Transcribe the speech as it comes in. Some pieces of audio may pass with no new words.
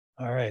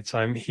All right, so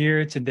I'm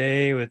here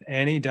today with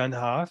Annie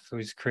Dunhoff,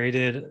 who's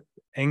created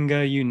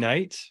Enga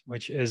Unite,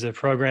 which is a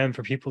program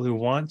for people who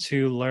want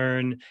to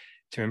learn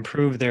to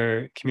improve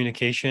their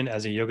communication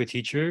as a yoga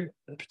teacher,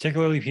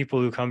 particularly people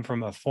who come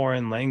from a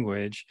foreign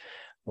language,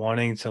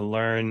 wanting to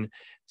learn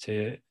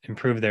to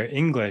improve their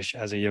English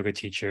as a yoga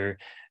teacher,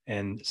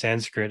 and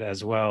Sanskrit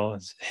as well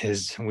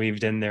is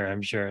weaved in there,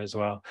 I'm sure, as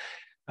well.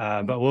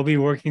 But we'll be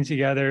working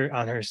together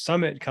on her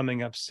summit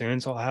coming up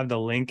soon. So I'll have the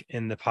link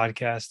in the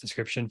podcast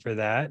description for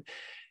that.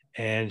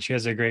 And she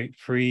has a great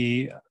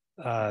free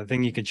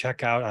thing you can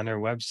check out on her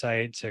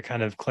website to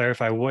kind of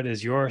clarify what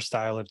is your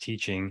style of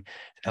teaching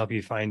and help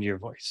you find your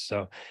voice.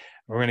 So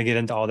we're going to get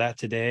into all that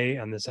today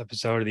on this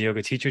episode of the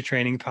Yoga Teacher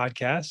Training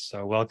Podcast.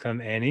 So welcome,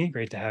 Annie.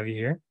 Great to have you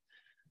here.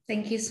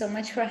 Thank you so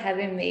much for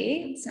having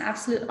me. It's an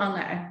absolute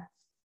honor.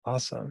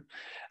 Awesome.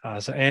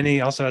 So Annie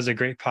also has a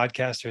great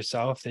podcast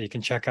herself that you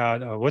can check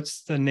out.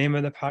 What's the name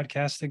of the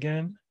podcast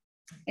again?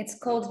 It's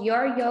called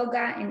Your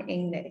Yoga in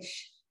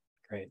English.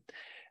 Great.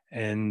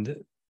 And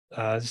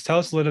just tell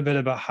us a little bit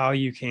about how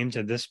you came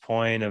to this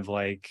point of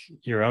like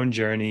your own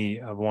journey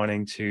of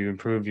wanting to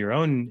improve your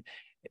own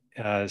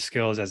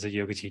skills as a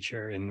yoga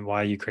teacher and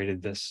why you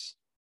created this.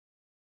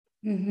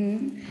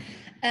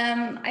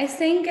 I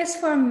think as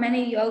for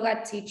many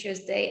yoga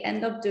teachers, they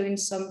end up doing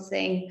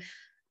something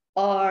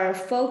or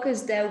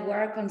focus their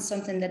work on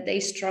something that they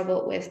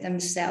struggled with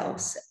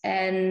themselves.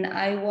 And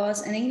I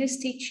was an English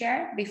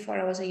teacher before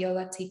I was a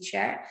yoga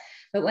teacher.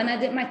 But when I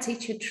did my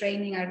teacher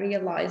training, I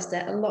realized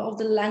that a lot of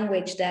the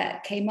language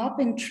that came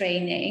up in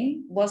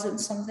training wasn't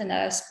something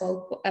that I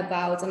spoke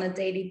about on a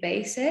daily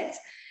basis.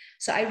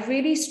 So I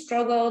really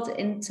struggled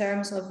in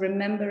terms of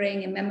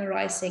remembering and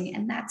memorizing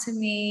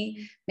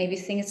anatomy, maybe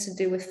things to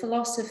do with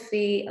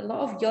philosophy, a lot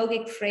of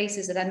yogic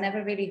phrases that I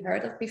never really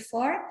heard of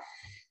before.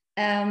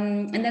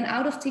 And then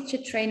out of teacher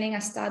training, I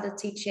started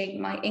teaching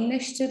my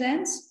English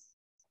students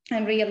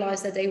and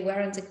realized that they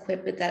weren't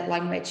equipped with that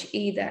language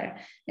either.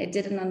 They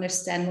didn't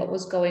understand what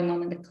was going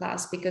on in the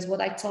class because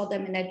what I taught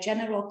them in their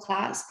general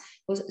class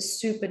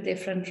was super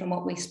different from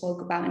what we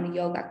spoke about in the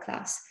yoga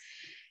class.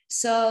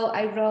 So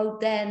I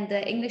wrote then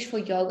the English for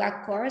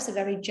Yoga course, a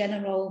very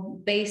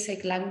general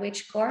basic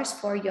language course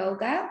for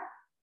yoga.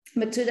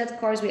 But to that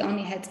course, we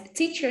only had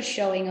teachers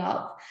showing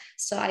up.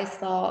 So I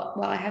thought,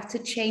 well, I have to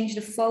change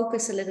the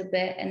focus a little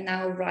bit and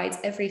now write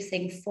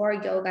everything for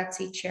yoga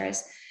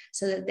teachers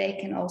so that they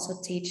can also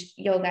teach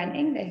yoga in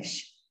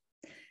English.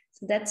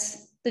 So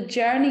that's the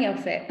journey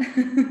of it.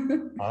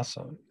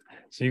 Awesome.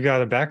 So you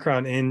got a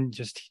background in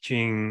just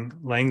teaching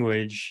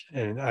language.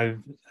 And I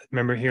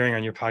remember hearing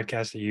on your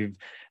podcast that you've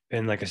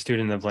been like a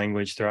student of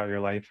language throughout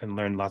your life and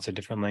learned lots of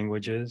different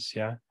languages.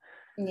 Yeah.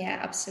 Yeah,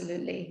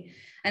 absolutely.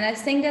 And I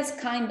think that's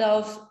kind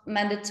of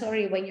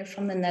mandatory when you're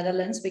from the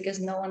Netherlands because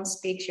no one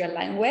speaks your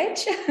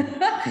language.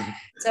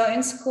 So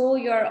in school,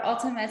 you're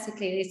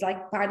automatically, it's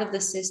like part of the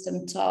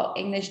system taught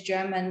English,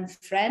 German,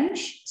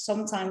 French,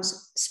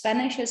 sometimes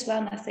Spanish as well.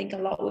 And I think a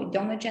lot with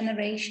younger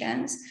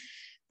generations.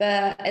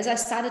 But as I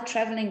started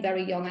traveling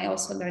very young, I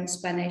also learned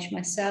Spanish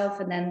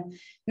myself. And then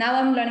now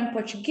I'm learning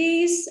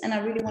Portuguese and I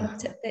really want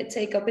to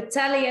take up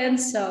Italian.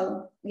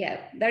 So yeah,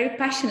 very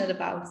passionate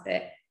about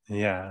it.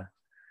 Yeah.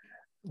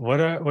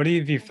 What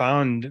have you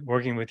found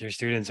working with your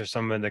students are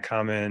some of the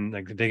common,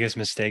 like the biggest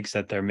mistakes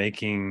that they're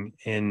making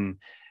in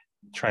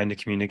trying to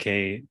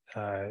communicate?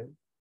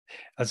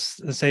 Let's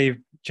say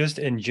just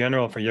in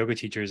general for yoga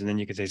teachers, and then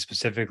you could say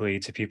specifically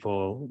to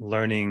people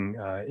learning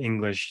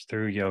English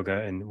through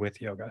yoga and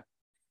with yoga.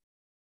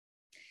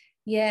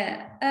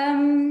 Yeah,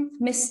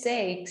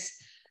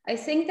 mistakes. I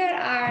think there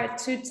are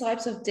two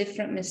types of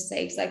different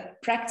mistakes,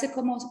 like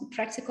practical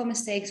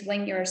mistakes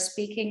when you're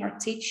speaking or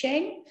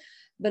teaching,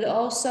 but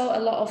also a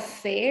lot of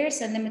fears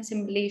and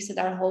limiting beliefs that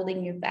are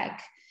holding you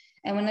back.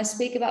 And when I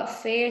speak about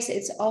fears,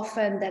 it's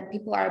often that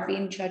people are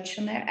being judged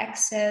on their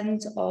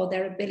accent or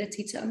their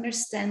ability to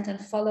understand and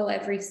follow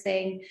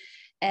everything,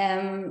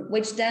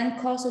 which then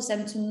causes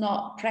them to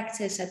not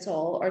practice at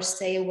all or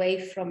stay away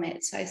from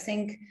it. So I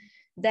think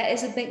that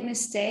is a big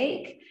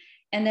mistake.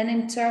 And then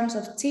in terms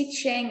of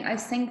teaching, I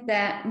think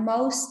that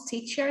most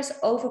teachers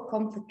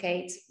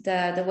overcomplicate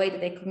the way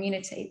that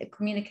they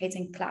communicate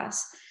in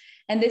class.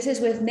 And this is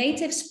with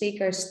native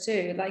speakers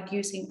too, like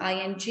using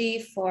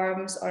ing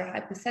forms or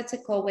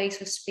hypothetical ways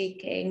of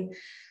speaking.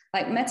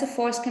 Like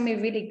metaphors can be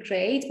really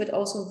great, but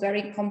also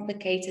very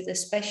complicated,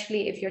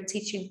 especially if you're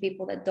teaching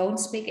people that don't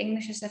speak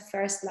English as their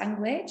first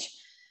language.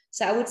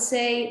 So I would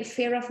say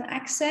fear of an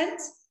accent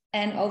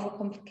and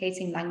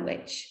overcomplicating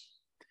language.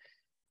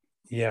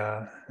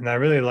 Yeah, and I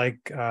really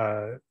like,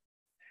 I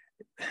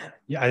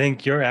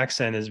think your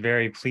accent is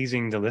very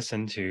pleasing to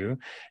listen to.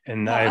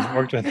 And I've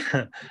worked with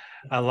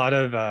a lot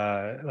of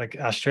like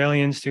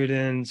Australian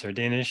students or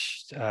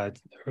Danish.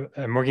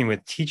 I'm working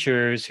with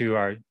teachers who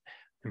are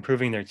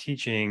improving their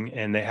teaching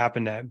and they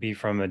happen to be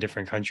from a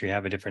different country,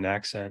 have a different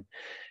accent.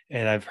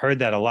 And I've heard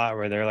that a lot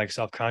where they're like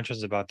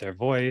self-conscious about their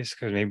voice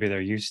because maybe they're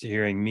used to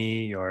hearing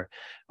me or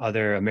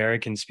other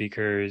American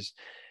speakers.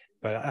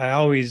 but I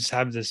always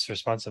have this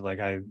response of like,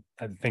 I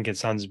think it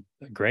sounds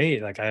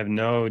great. Like I have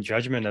no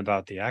judgment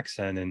about the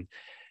accent. And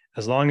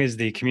as long as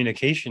the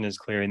communication is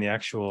clear and the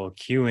actual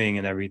cueing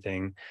and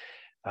everything,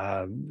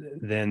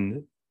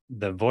 then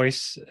the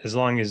voice, as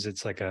long as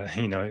it's like a,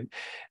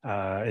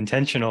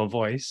 intentional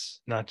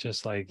voice, not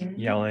just like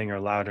yelling or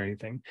loud or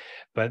anything.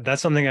 But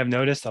that's something I've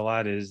noticed a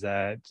lot, is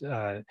that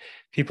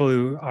people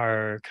who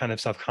are kind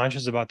of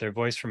self-conscious about their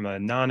voice from a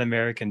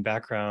non-American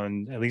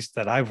background, at least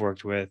that I've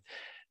worked with,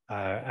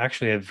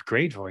 actually have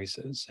great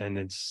voices. And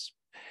is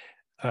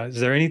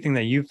there anything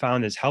that you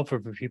found is helpful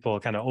for people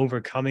kind of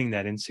overcoming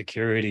that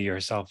insecurity or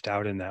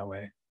self-doubt in that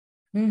way?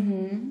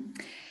 Mm-hmm.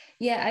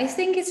 Yeah, I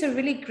think it's a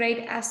really great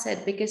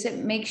asset because it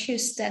makes you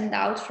stand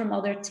out from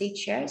other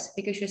teachers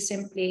because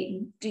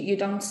you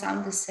don't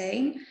sound the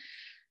same.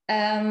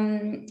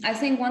 I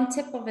think one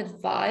tip of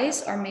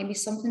advice, or maybe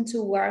something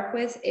to work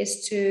with,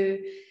 is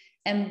to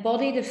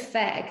embody the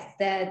fact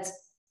that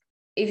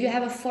if you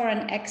have a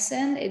foreign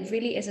accent, it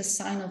really is a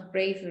sign of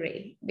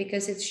bravery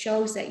because it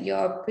shows that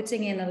you're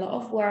putting in a lot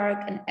of work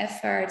and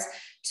effort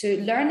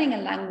to learning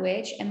a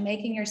language and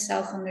making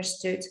yourself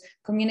understood,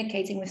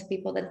 communicating with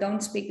people that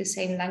don't speak the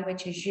same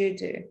language as you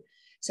do.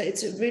 So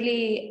it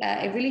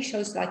really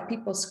shows like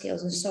people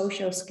skills and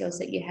social skills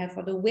that you have,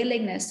 or the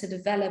willingness to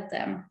develop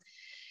them.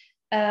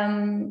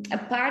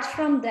 Apart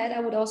from that, I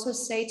would also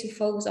say to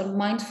focus on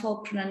mindful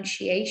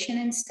pronunciation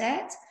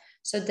instead,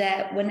 so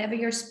that whenever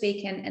you're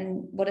speaking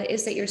and what it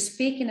is that you're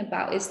speaking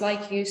about is,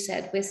 like you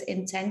said, with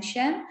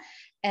intention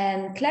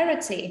and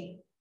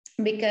clarity,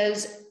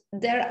 because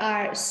there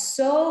are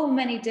so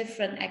many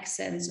different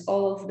accents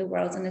all over the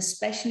world, and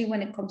especially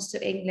when it comes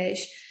to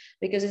English,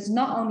 because it's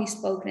not only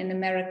spoken in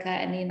America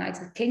and the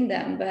United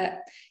Kingdom, but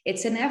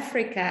it's in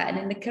Africa and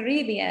in the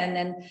Caribbean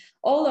and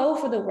all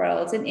over the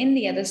world. In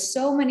India, there's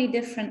so many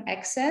different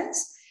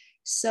accents.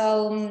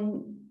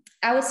 So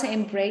I would say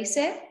embrace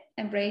it,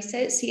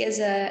 see it as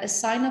a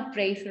sign of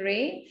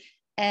bravery,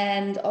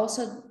 and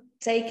also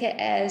take it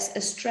as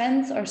a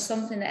strength or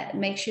something that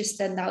makes you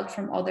stand out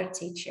from other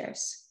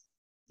teachers.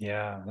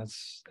 Yeah,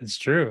 it's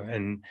true.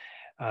 And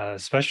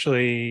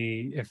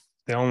especially if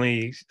the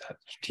only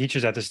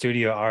teachers at the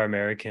studio are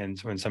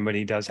Americans, when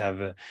somebody does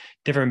have a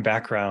different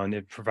background,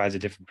 it provides a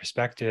different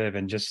perspective.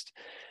 And just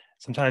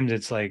sometimes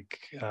it's like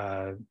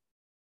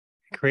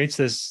creates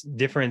this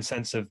different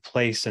sense of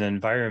place and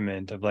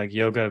environment of like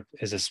yoga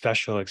is a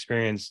special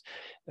experience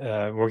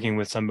working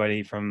with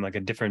somebody from like a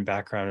different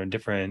background or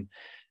different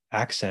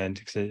accent,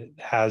 because it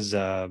has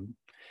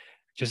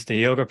just the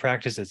yoga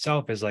practice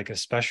itself is like a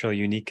special,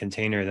 unique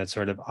container that's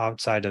sort of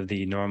outside of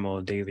the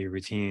normal daily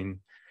routine.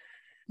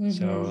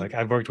 So like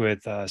I've worked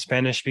with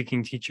Spanish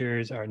speaking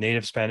teachers or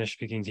native Spanish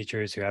speaking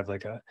teachers who have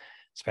like a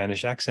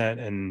Spanish accent,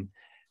 and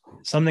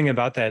something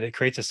about that, it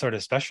creates a sort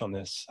of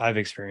specialness I've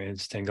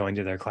experienced in going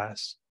to their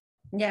class.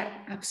 Yeah,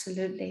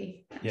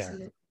 absolutely. Yeah.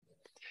 Absolutely.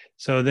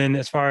 So then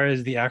as far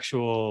as the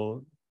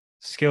actual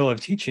skill of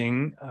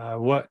teaching,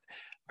 what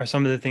are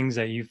some of the things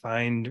that you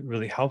find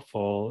really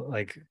helpful?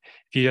 Like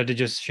if you had to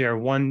just share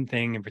one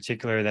thing in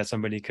particular that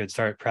somebody could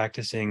start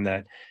practicing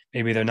that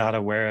maybe they're not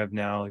aware of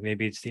now, like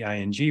maybe it's the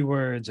ing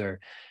words,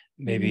 or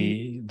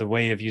maybe the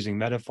way of using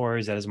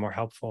metaphors that is more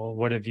helpful.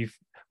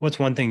 What's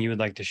one thing you would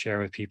like to share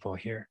with people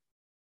here?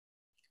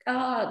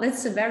 Oh,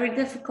 that's a very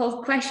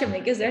difficult question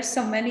because there's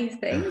so many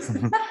things.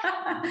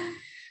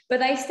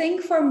 But I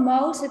think for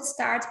most, it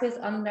starts with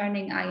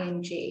unlearning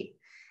ing.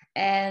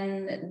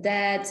 And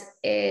that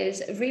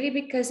is really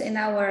because in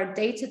our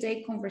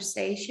day-to-day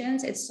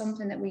conversations, it's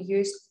something that we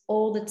use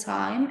all the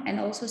time and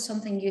also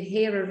something you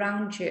hear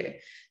around you.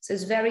 So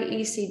it's very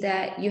easy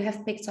that you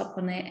have picked up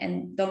on it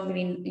and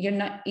you're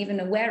not even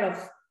aware of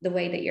the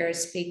way that you're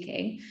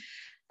speaking.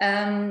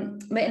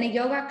 But in a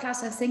yoga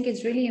class, I think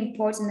it's really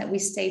important that we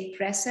stay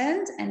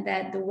present and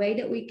that the way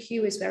that we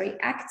cue is very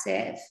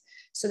active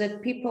so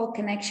that people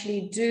can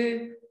actually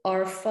do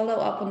or follow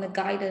up on the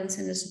guidance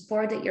and the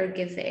support that you're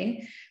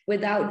giving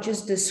without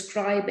just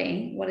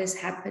describing what is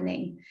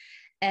happening.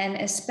 And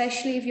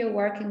especially if you're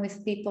working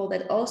with people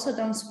that also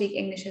don't speak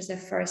English as their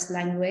first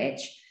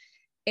language,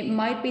 it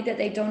might be that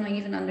they don't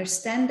even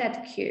understand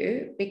that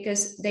cue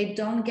because they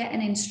don't get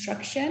an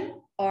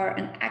instruction or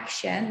an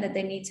action that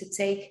they need to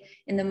take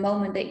in the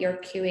moment that you're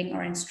cueing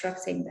or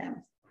instructing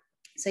them.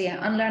 So yeah,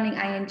 unlearning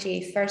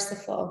ing, first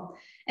of all.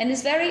 And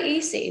it's very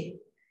easy.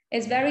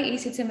 It's very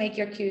easy to make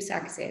your cues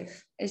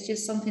active. It's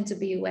just something to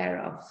be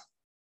aware of.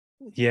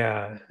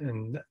 Yeah,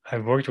 and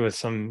I've worked with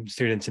some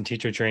students in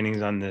teacher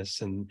trainings on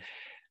this, and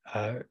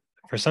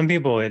for some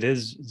people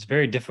it's a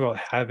very difficult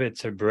habit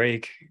to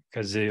break,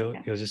 because you'll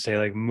just say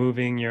like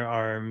moving your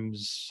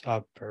arms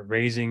up or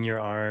raising your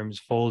arms,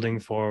 folding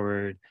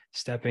forward,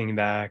 stepping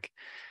back,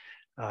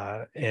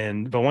 but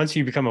once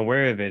you become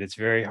aware of it, it's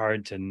very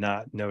hard to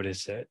not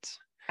notice it.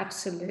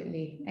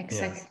 Absolutely,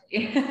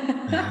 exactly.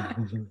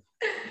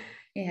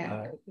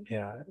 Yeah.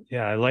 Yeah.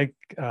 Yeah, I like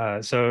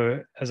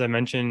so as I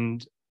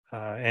mentioned,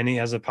 Annie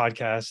has a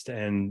podcast,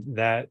 and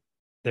that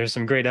there's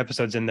some great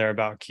episodes in there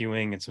about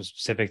cueing and some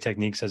specific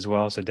techniques as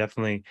well, so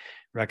definitely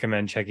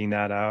recommend checking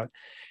that out.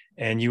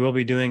 And you will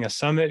be doing a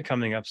summit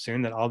coming up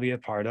soon that I'll be a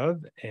part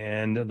of.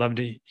 And I'd love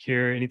to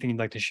hear anything you'd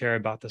like to share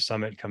about the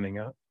summit coming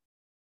up.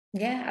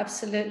 Yeah,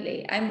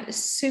 absolutely. I'm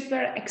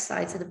super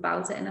excited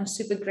about it, and I'm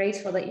super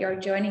grateful that you're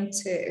joining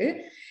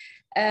too.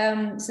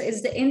 So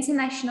it's the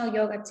International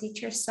Yoga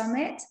Teacher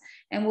Summit,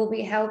 and we'll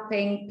be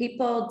helping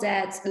people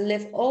that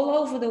live all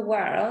over the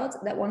world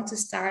that want to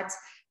start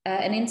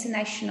an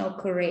international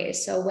career.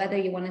 So whether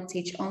you want to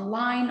teach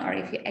online, or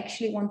if you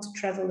actually want to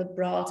travel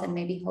abroad and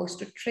maybe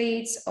host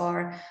retreats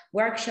or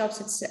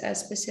workshops at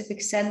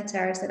specific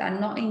centers that are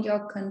not in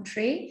your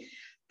country,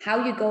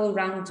 how you go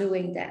around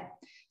doing that.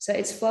 So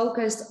it's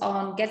focused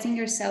on getting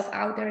yourself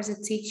out there as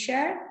a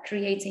teacher,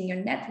 creating your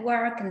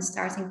network and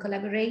starting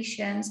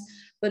collaborations,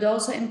 but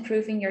also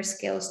improving your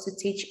skills to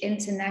teach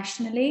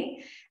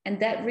internationally.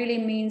 And that really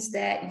means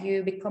that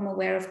you become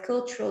aware of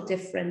cultural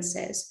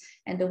differences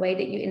and the way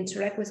that you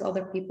interact with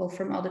other people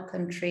from other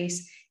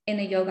countries in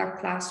a yoga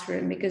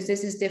classroom, because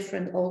this is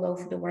different all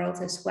over the world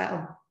as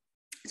well.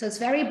 So it's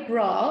very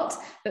broad,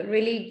 but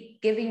really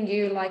giving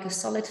you like a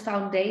solid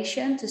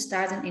foundation to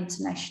start an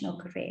international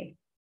career.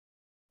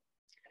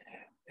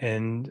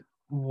 And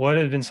what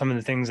have been some of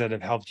the things that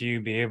have helped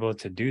you be able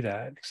to do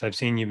that? Because I've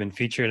seen you've been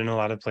featured in a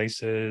lot of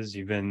places.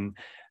 You've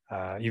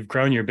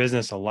grown your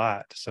business a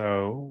lot.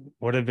 So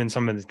what have been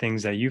some of the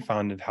things that you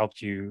found have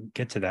helped you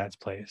get to that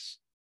place?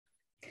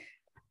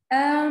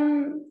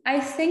 I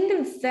think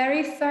the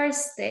very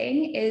first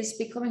thing is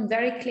becoming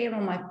very clear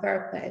on my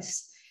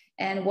purpose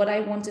and what I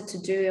wanted to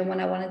do and what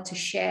I wanted to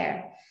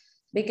share.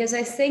 Because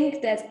I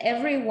think that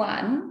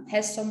everyone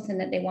has something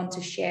that they want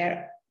to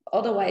share.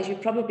 Otherwise, you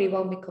probably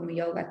won't become a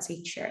yoga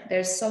teacher.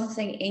 There's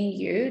something in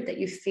you that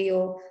you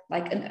feel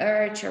like an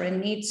urge or a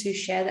need to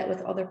share that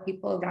with other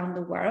people around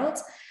the world.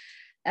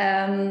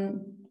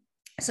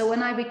 So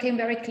when I became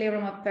very clear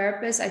on my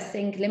purpose, I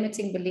think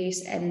limiting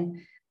beliefs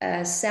and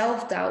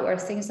self-doubt were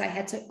things I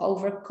had to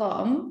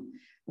overcome,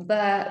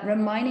 but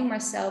reminding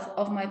myself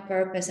of my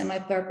purpose, and my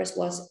purpose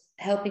was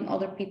helping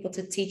other people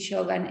to teach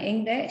yoga in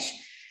English,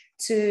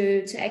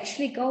 to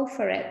actually go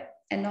for it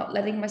and not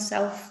letting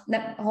myself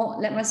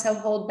let myself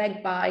hold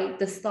back by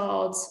the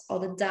thoughts or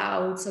the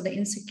doubts or the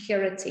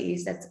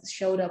insecurities that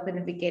showed up in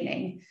the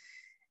beginning,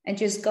 and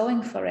just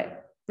going for it,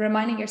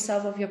 reminding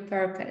yourself of your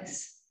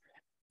purpose.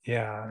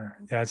 Yeah,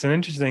 it's an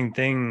interesting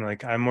thing.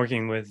 Like I'm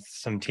working with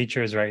some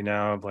teachers right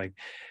now of like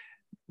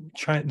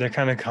they're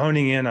kind of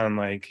honing in on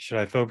like, should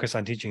I focus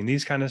on teaching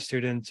these kind of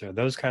students or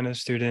those kind of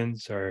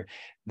students or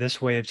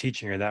this way of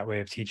teaching or that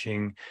way of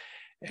teaching?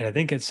 And I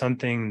think it's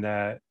something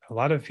that a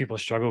lot of people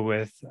struggle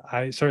with.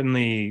 I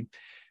certainly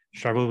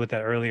struggled with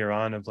that earlier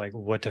on of like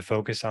what to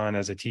focus on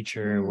as a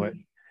teacher, what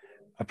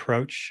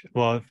approach.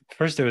 Well,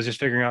 first it was just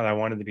figuring out I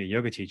wanted to be a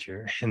yoga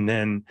teacher and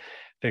then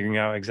figuring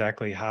out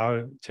exactly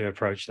how to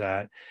approach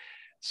that.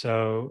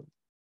 So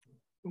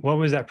what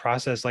was that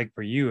process like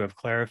for you of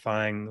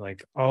clarifying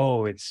like,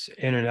 oh, it's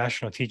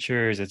international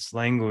teachers, it's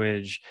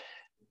language?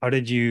 How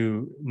did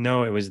you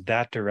know it was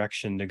that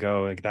direction to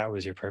go? Like that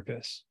was your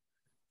purpose?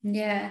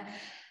 Yeah.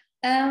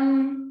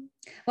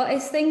 Well, I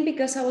think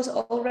because I was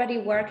already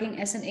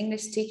working as an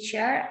English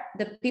teacher,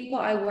 the people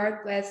I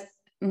worked with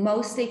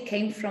mostly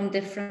came from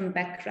different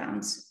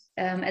backgrounds.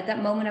 At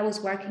that moment, I was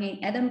working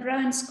in Edinburgh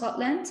in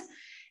Scotland.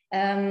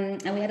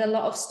 And we had a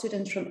lot of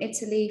students from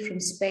Italy, from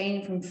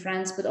Spain, from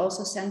France, but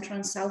also Central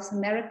and South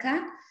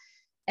America.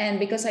 And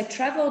because I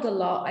traveled a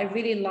lot, I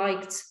really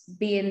liked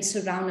being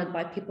surrounded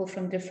by people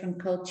from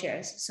different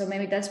cultures. So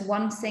maybe that's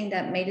one thing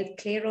that made it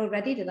clear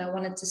already that I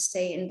wanted to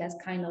stay in that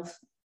kind of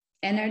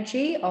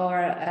energy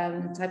or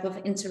type of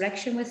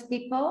interaction with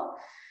people.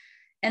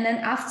 And then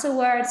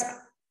afterwards,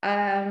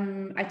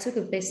 I took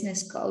a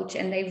business coach,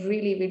 and they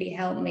really, really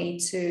helped me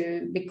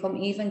to become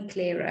even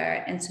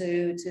clearer and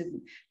to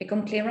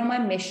become clear on my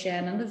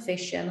mission, on the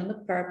vision, on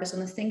the purpose, on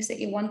the things that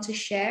you want to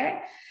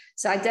share.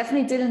 So I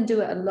definitely didn't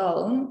do it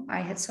alone. I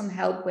had some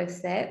help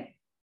with it.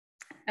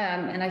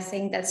 And I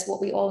think that's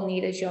what we all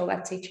need as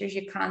yoga teachers.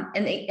 You can't,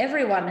 and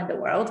everyone in the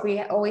world,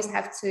 we always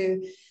have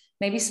to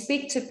maybe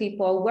speak to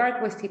people,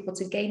 work with people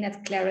to gain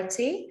that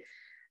clarity.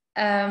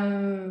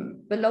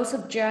 But lots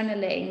of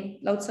journaling,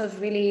 lots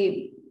of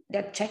really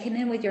that checking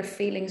in with your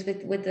feelings,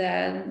 with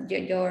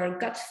your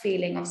gut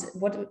feeling of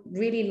what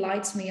really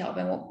lights me up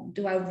and what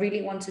do I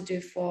really want to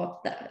do for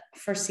the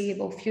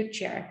foreseeable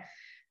future.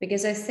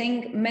 Because I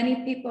think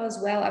many people as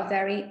well are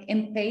very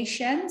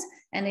impatient,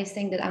 and they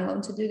think that I'm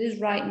going to do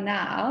this right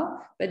now,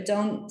 but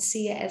don't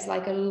see it as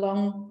like a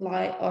long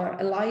life or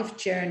a life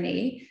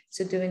journey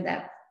to doing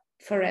that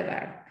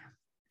forever.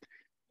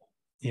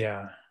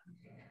 Yeah.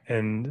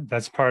 And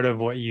that's part of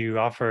what you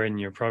offer in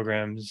your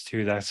programs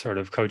too, that sort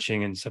of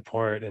coaching and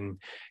support and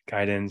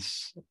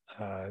guidance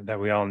that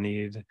we all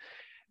need.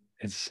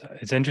 It's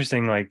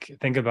interesting, like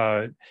think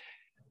about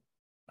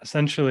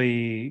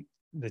essentially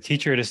the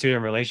teacher to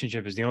student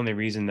relationship is the only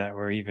reason that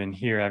we're even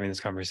here having this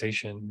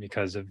conversation,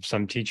 because of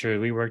some teacher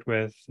we worked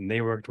with and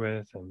they worked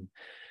with. And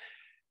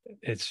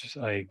it's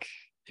like,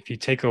 if you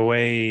take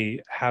away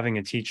having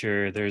a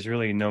teacher, there's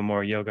really no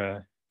more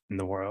yoga in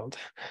the world.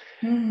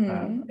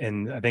 Mm-hmm.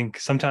 And I think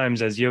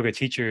sometimes as yoga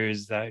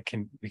teachers,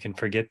 we can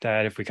forget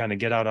that if we kind of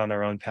get out on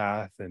our own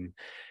path and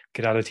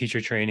get out of teacher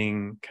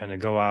training, kind of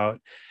go out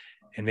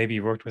and maybe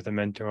you worked with a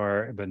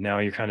mentor, but now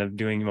you're kind of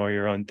doing more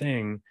your own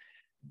thing,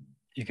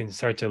 you can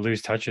start to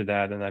lose touch of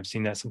that. And I've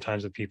seen that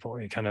sometimes with people.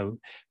 You kind of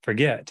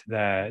forget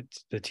that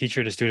the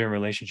teacher to student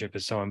relationship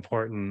is so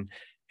important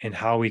in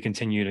how we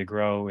continue to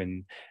grow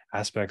in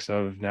aspects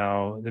of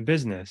now the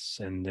business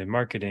and the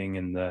marketing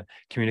and the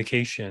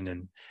communication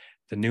and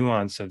the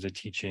nuance of the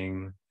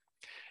teaching.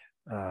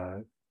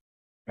 Right.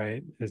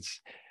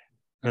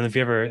 I don't know if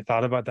you ever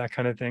thought about that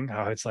kind of thing,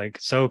 how it's like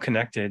so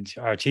connected.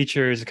 Our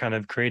teachers kind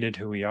of created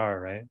who we are,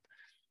 right?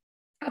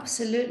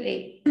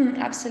 Absolutely.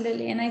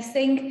 Absolutely. And I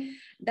think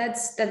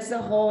that's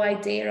the whole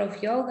idea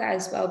of yoga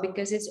as well,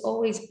 because it's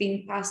always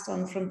been passed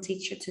on from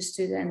teacher to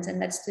student,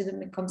 and that student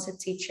becomes a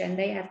teacher and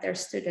they have their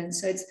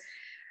students. So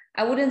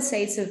I wouldn't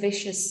say it's a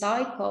vicious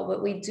cycle, but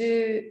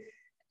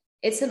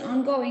it's an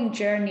ongoing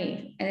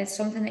journey, and it's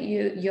something that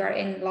you're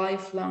in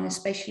lifelong,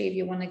 especially if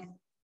you want to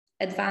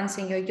advance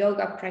in your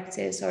yoga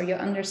practice or your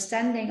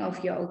understanding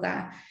of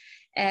yoga.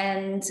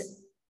 And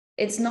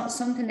it's not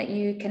something that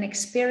you can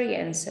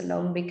experience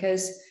alone,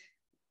 because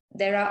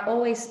there are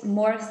always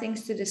more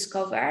things to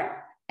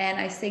discover. And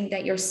I think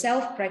that your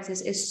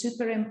self-practice is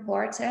super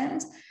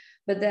important,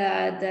 but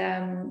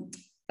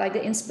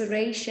the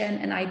inspiration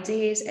and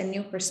ideas and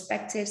new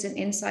perspectives and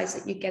insights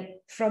that you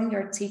get from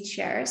your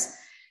teachers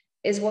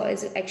is what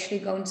is actually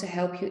going to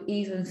help you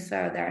even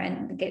further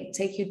and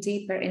take you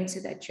deeper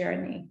into that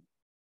journey.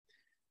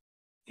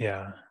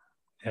 Yeah.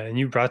 And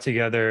you brought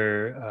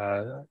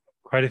together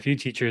quite a few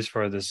teachers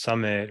for the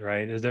summit,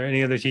 right? Is there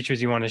any other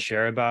teachers you want to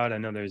share about? I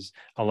know there's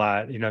a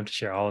lot. You don't have to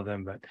share all of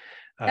them, but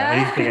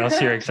anything else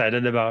you're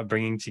excited about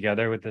bringing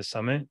together with the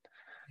summit?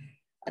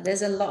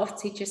 There's a lot of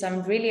teachers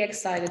I'm really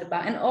excited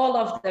about, and all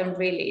of them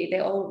really, they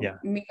all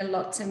mean a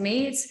lot to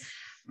me. It's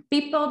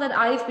people that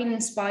I've been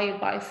inspired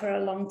by for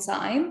a long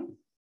time.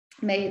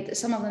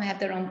 Some of them have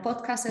their own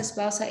podcast as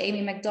well. So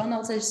Amy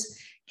McDonald is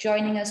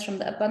joining us from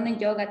the Abundant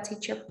Yoga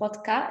Teacher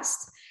podcast.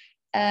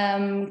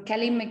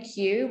 Kelly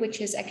McHugh,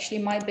 which is actually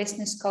my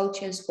business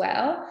coach as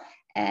well.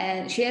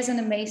 And she has an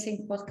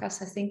amazing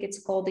podcast. I think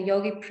it's called The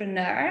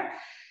Yogipreneur.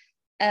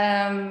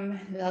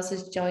 Who else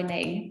is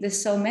joining? There's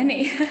so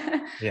many.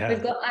 Yeah.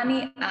 We've got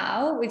Annie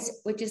Au,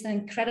 which is an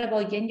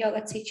incredible yin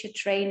yoga teacher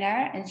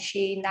trainer, and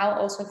she now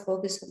also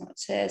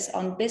focuses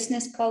on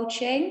business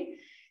coaching.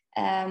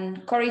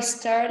 Corey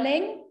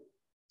Sterling,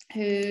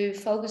 who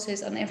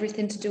focuses on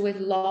everything to do with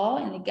law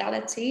and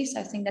legality. So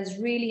I think that's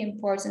really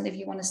important if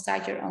you want to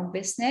start your own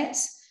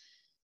business.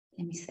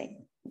 Let me think.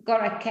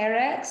 Gora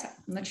Kerex,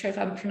 I'm not sure if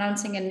I'm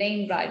pronouncing a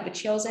name right, but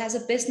she also has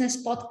a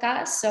business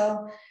podcast.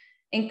 So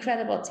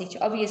incredible teacher.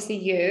 Obviously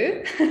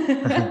you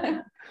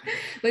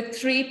with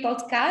 3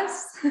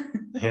 podcasts.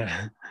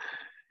 Yeah.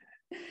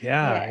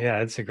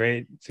 It's a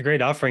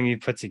great offering you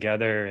put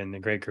together and a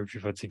great group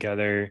you put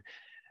together.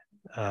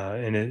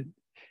 And it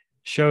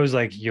shows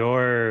like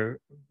your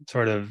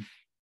sort of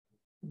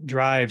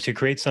drive to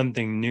create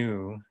something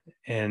new.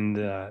 And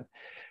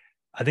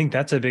I think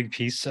that's a big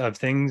piece of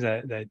things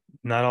that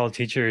not all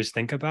teachers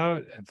think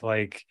about.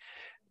 Like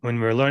when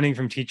we're learning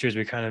from teachers,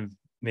 we kind of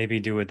maybe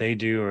do what they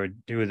do or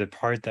do the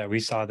part that we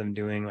saw them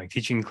doing, like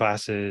teaching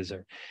classes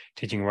or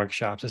teaching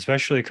workshops,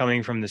 especially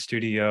coming from the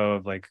studio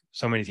of like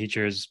so many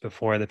teachers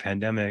before the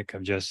pandemic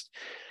of just,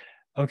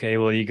 okay,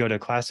 well, you go to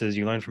classes,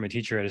 you learn from a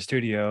teacher at a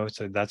studio.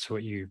 So that's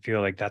what you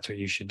feel like that's what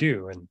you should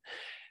do. And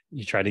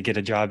you try to get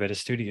a job at a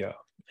studio.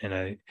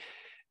 And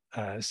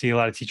I see a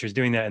lot of teachers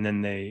doing that. And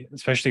then they,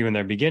 especially when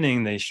they're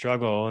beginning, they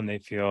struggle and they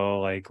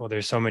feel like, well,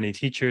 there's so many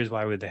teachers.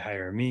 Why would they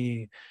hire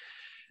me?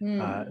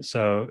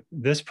 So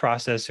this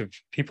process, if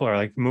people are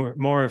like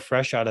more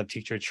fresh out of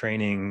teacher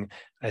training,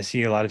 I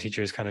see a lot of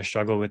teachers kind of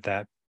struggle with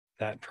that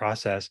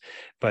process.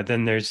 But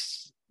then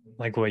there's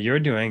like what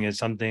you're doing is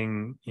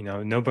something,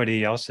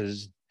 nobody else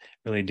is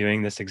really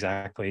doing this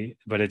exactly,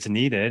 but it's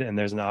needed and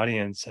there's an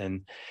audience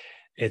and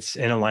it's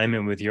in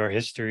alignment with your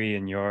history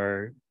and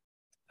your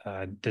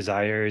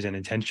desires and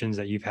intentions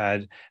that you've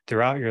had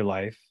throughout your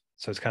life.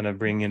 So it's kind of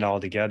bringing it all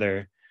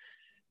together.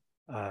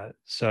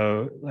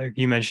 So like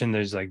you mentioned,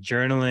 there's like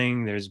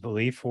journaling, there's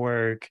belief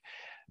work,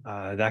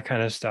 that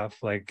kind of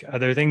stuff. Like, are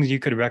there things you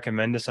could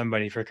recommend to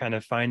somebody for kind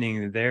of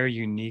finding their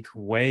unique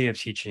way of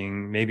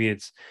teaching? Maybe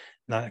it's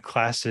not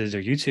classes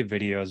or YouTube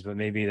videos, but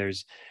maybe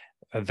there's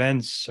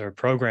events or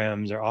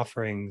programs or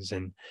offerings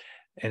and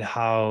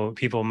how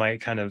people might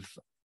kind of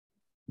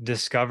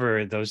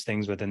discover those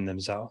things within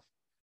themselves.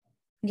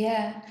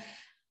 Yeah.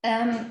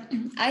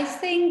 I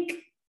think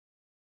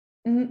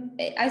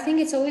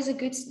it's always a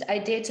good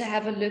idea to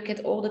have a look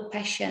at all the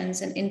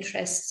passions and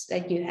interests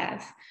that you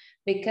have,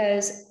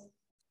 because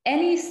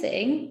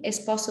anything is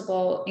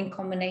possible in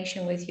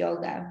combination with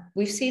yoga.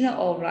 We've seen it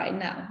all right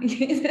now.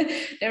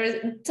 There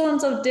are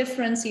tons of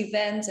different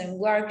events and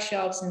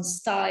workshops and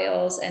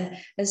styles, and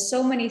there's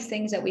so many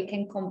things that we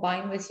can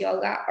combine with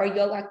yoga, or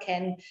yoga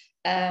can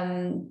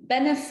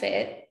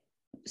benefit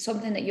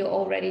something that you're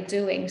already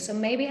doing. So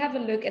maybe have a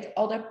look at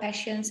other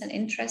passions and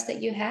interests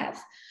that you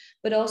have,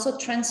 but also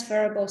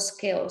transferable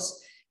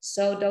skills.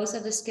 So those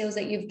are the skills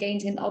that you've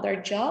gained in other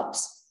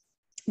jobs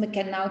but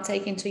can now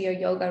take into your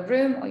yoga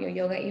room or your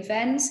yoga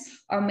events,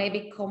 or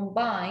maybe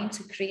combine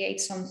to create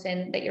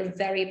something that you're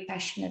very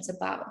passionate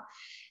about.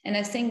 And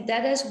I think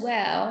that as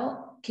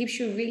well keeps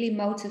you really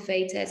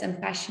motivated and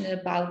passionate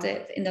about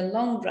it in the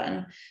long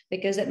run,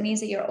 because it means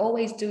that you're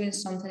always doing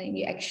something that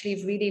you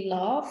actually really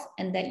love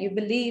and that you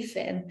believe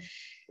in.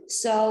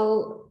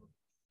 So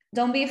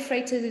don't be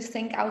afraid to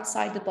think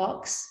outside the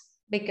box,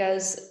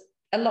 because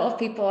a lot of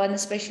people, and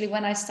especially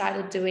when I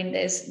started doing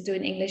this,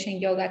 doing English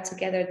and yoga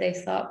together, they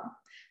thought,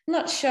 I'm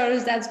not sure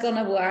if that's going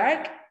to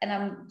work. And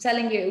I'm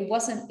telling you, it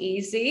wasn't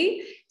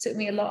easy. It took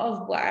me a lot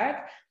of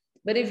work.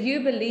 But if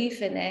you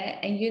believe in it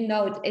and you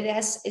know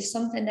it's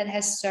something that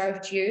has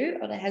served you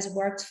or that has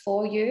worked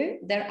for you,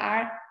 there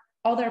are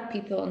other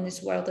people in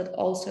this world that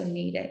also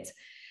need it,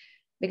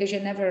 because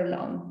you're never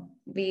alone.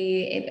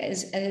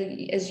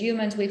 As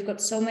humans, we've got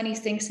so many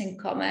things in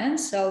common.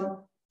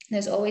 So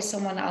there's always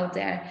someone out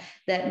there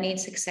that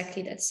needs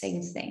exactly that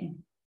same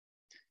thing.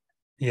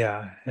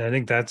 Yeah. And I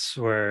think that's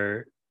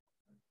where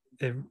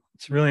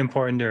it's really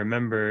important to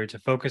remember to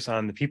focus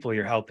on the people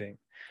you're helping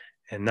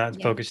and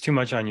not focus too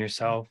much on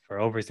yourself or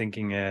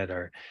overthinking it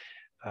or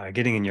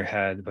getting in your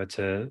head, but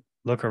to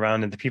look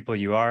around at the people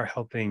you are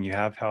helping, you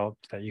have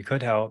helped, that you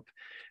could help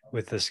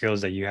with the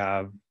skills that you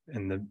have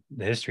and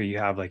the history you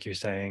have, like you're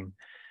saying.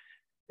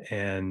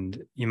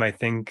 And you might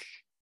think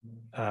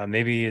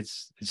maybe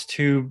it's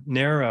too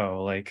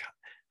narrow. Like,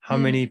 how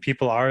many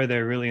people are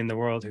there really in the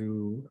world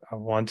who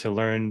want to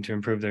learn to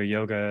improve their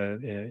yoga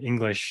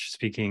English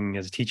speaking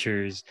as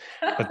teachers?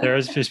 But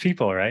there's just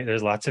people, right?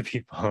 There's lots of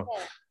people.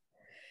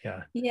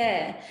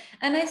 Yeah.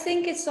 And I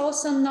think it's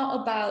also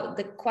not about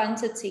the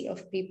quantity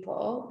of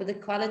people, but the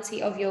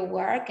quality of your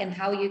work and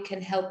how you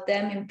can help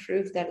them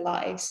improve their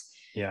lives.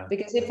 Yeah.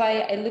 Because if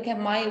I look at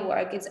my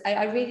work,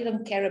 I really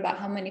don't care about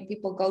how many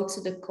people go to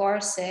the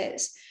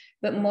courses,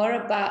 but more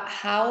about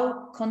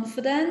how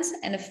confident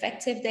and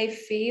effective they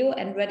feel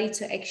and ready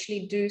to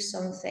actually do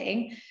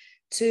something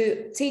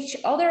to teach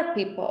other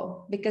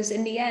people. Because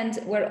in the end,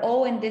 we're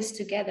all in this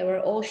together, we're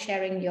all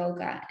sharing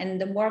yoga. And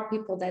the more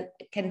people that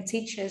can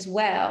teach as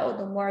well,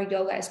 the more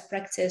yoga is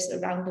practiced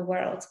around the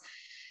world.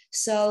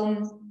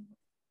 So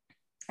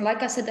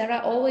like I said, there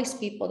are always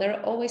people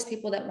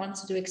that want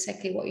to do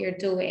exactly what you're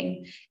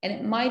doing. And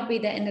it might be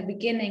that in the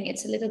beginning,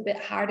 it's a little bit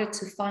harder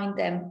to find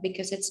them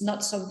because it's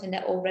not something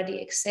that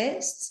already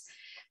exists.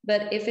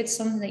 But if it's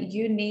something that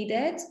you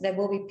needed, there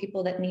will be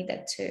people that need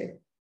that too.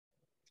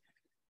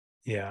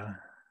 Yeah.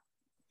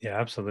 Yeah,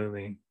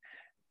 absolutely.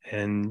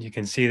 And you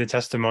can see the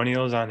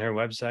testimonials on her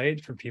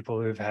website for people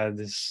who've had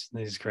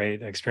these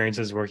great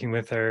experiences working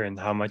with her and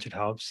how much it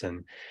helps.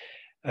 And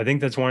I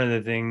think that's one of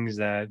the things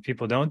that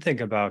people don't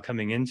think about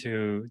coming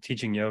into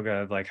teaching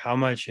yoga, of like how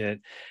much it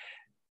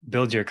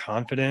builds your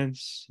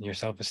confidence and your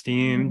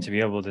self-esteem to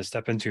be able to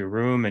step into a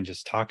room and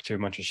just talk to a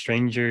bunch of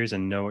strangers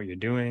and know what you're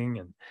doing.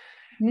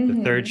 And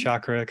the third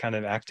chakra kind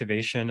of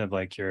activation of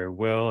like your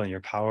will and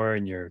your power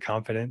and your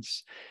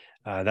confidence.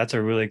 That's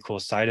a really cool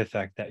side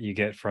effect that you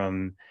get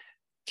from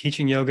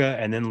teaching yoga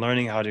and then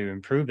learning how to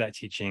improve that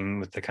teaching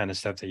with the kind of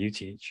stuff that you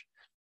teach.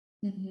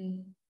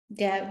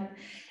 Yeah,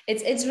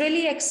 it's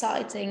really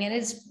exciting, and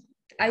it's,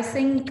 I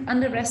think,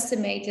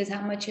 underestimated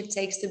how much it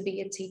takes to be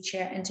a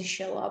teacher and to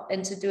show up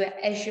and to do it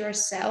as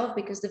yourself,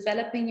 because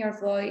developing your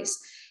voice,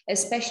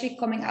 especially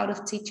coming out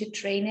of teacher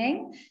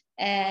training,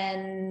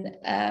 and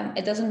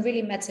it doesn't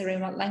really matter in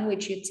what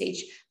language you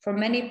teach. For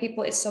many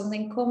people, it's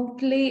something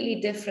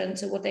completely different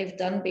to what they've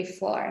done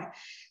before.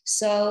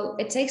 So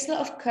it takes a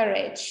lot of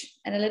courage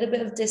and a little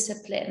bit of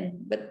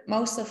discipline, but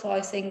most of all,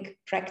 I think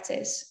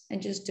practice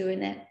and just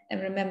doing it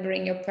and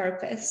remembering your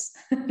purpose.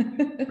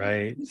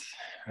 Right.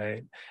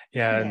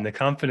 Yeah. And the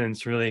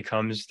confidence really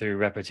comes through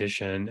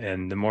repetition.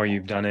 And the more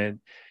you've done it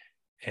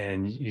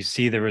and you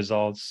see the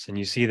results and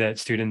you see that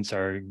students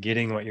are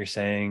getting what you're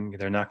saying,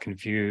 they're not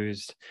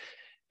confused,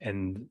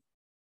 and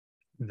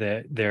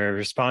that they're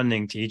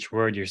responding to each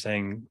word you're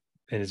saying,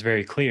 and it's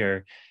very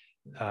clear,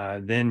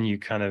 then you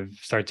kind of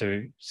start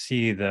to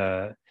see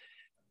the,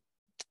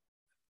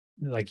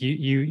 like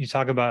you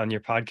talk about on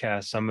your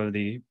podcast some of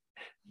the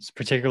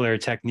particular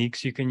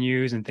techniques you can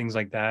use and things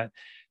like that,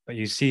 but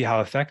you see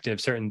how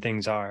effective certain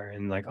things are,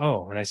 and like,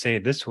 oh, when I say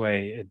it this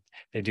way,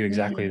 they do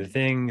exactly the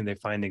thing and they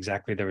find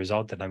exactly the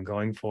result that I'm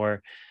going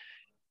for.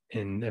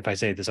 And if I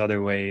say it this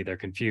other way, they're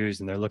confused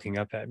and they're looking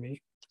up at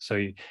me. So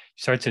you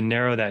start to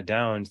narrow that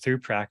down through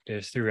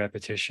practice, through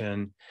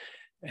repetition,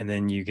 and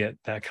then you get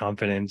that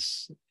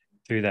confidence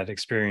through that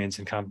experience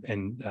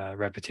and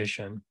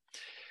repetition.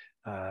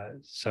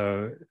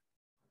 So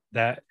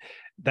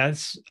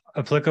that's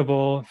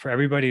applicable for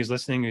everybody who's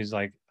listening, who's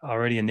like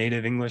already a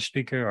native English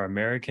speaker or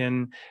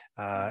American.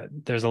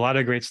 There's a lot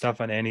of great stuff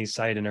on Annie's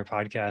site and her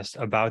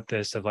podcast about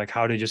this, of like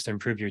how to just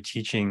improve your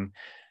teaching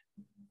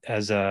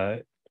as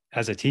a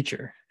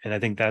teacher. And I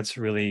think that's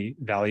really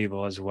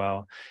valuable as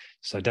well.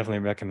 So I definitely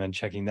recommend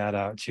checking that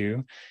out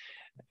too.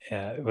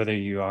 whether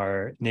you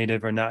are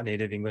native or not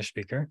native English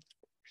speaker.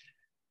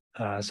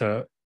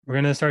 So we're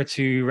going to start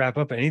to wrap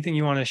up. Anything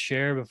you want to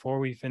share before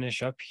we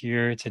finish up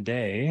here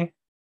today?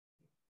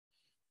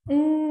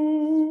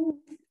 Oh,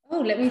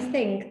 let me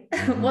think.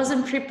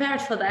 Wasn't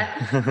prepared for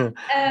that.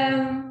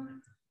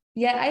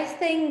 Yeah, I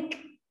think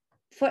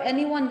for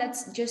anyone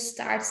that's just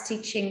starts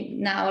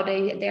teaching now,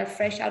 they're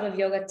fresh out of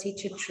yoga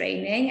teacher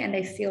training and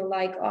they feel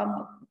like,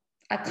 oh,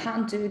 I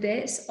can't do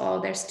this, or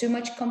there's too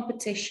much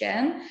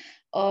competition,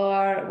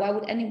 or why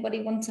would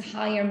anybody want to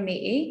hire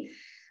me?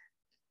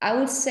 I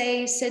would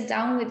say sit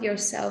down with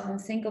yourself and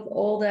think of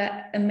all the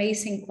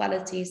amazing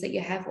qualities that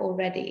you have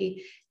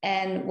already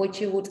and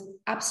what you would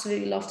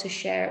absolutely love to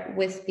share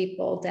with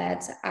people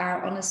that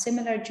are on a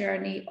similar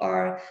journey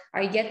or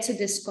are yet to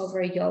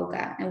discover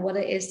yoga, and what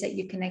it is that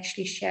you can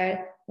actually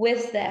share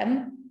with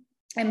them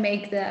and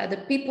make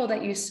the people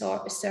that you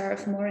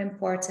serve more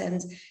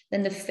important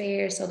than the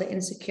fears or the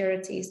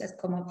insecurities that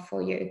come up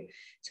for you.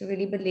 To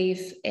really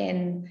believe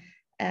in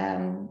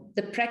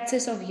the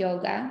practice of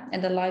yoga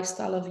and the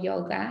lifestyle of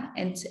yoga,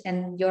 and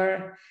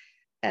your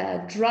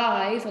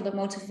drive or the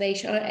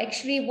motivation, or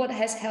actually what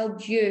has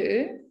helped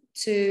you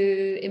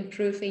to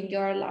improve in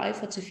your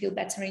life or to feel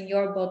better in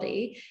your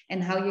body,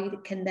 and how you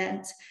can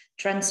then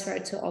transfer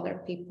it to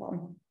other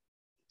people.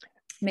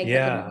 Make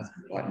that the most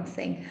important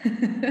thing.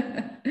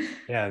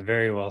 Yeah,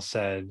 very well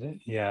said.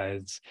 Yeah,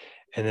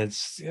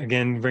 it's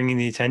again bringing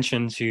the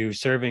attention to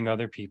serving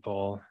other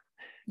people.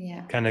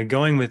 Yeah. Kind of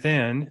going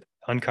within,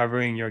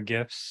 uncovering your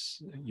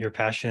gifts, your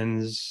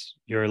passions,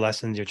 your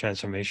lessons, your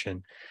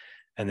transformation,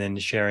 and then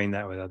sharing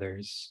that with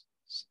others.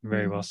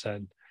 Very well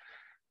said.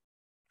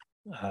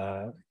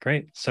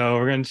 Great. So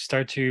we're going to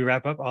start to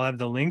wrap up. I'll have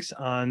the links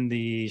on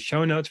the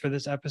show notes for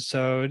this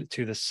episode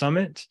to the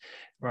summit,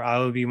 where I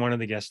will be one of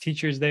the guest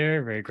teachers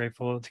there. Very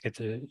grateful to get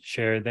to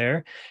share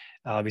there.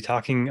 I'll be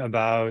talking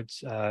about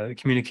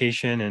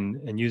communication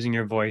and using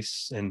your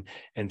voice and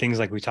things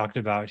like we talked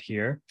about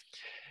here.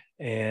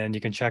 And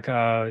you can check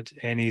out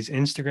Annie's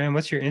Instagram.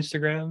 What's your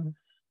Instagram?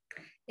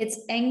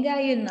 It's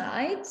Enga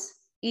Unite,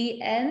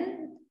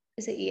 E-N,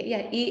 is it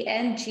yeah,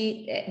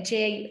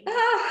 E-N-G-J,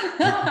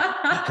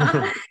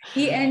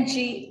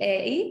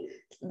 E-N-G-A,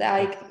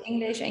 like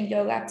English and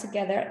yoga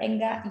together,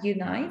 Enga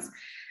Unite.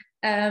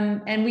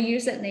 And we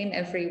use that name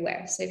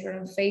everywhere. So if you're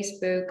on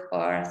Facebook,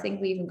 or I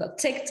think we even got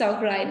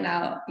TikTok right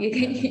now, you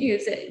can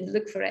use it,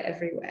 look for it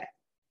everywhere.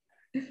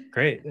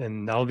 Great.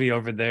 And I'll be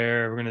over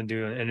there. We're going to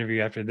do an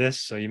interview after this.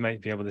 So you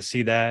might be able to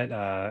see that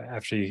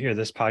after you hear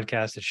this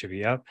podcast. It should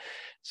be up.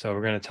 So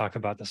we're going to talk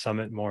about the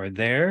summit more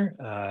there.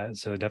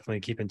 So definitely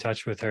keep in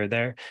touch with her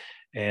there.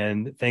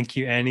 And thank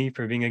you, Annie,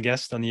 for being a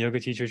guest on the Yoga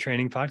Teacher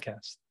Training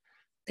Podcast.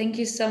 Thank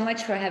you so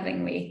much for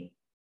having me.